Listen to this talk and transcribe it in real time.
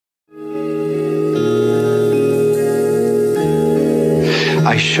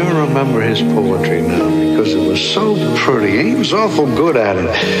I sure remember his poetry now, because it was so pretty. He was awful good at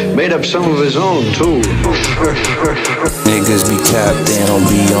it. Made up some of his own, too. Niggas be capped, they don't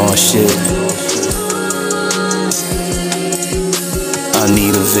be on shit. I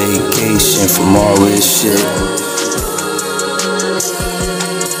need a vacation from all this shit.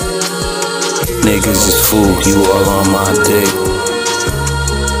 Niggas is fool, you all on my dick.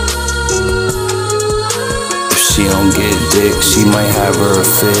 If she don't get dick, she might have her a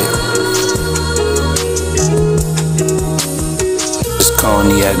fit. It's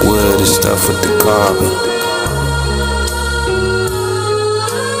cognac wood and stuff with the carbon.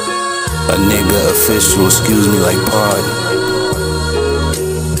 A nigga official, excuse me, like pardon.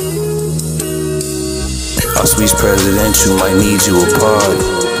 Our speech presidential might need you a pardon.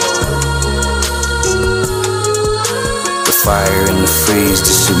 The fire and the freeze,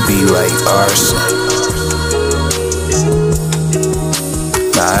 this should be like arson.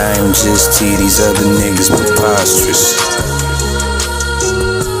 Nah, I ain't just T, these other niggas preposterous.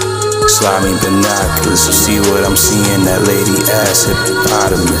 Slimy binoculars, you see what I'm seeing, that lady ass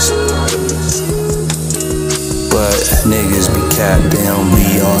hippopotamus. But niggas be capped, they don't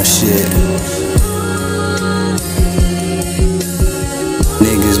be on shit.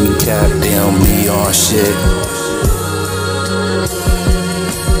 Niggas be capped, they don't be on shit.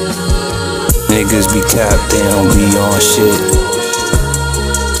 Niggas be capped, they don't be on shit.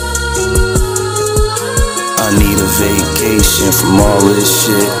 I need a vacation from all this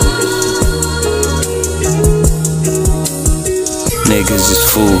shit. Niggas is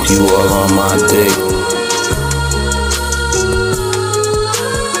fool, you all on my dick.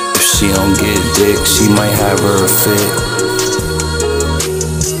 If she don't get dick, she might have her a fit.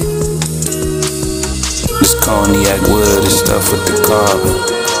 This cognac wood and stuff with the carbon.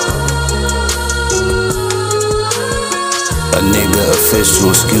 A nigga official,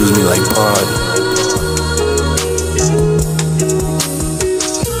 excuse me, like pardon.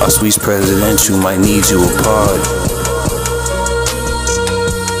 Our speech presidential might need you a pardon.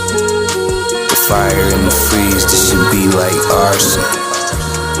 The fire and the freeze, this should be like arson.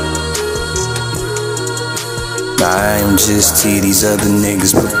 Nah, I am just T, these other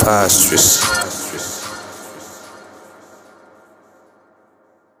niggas preposterous.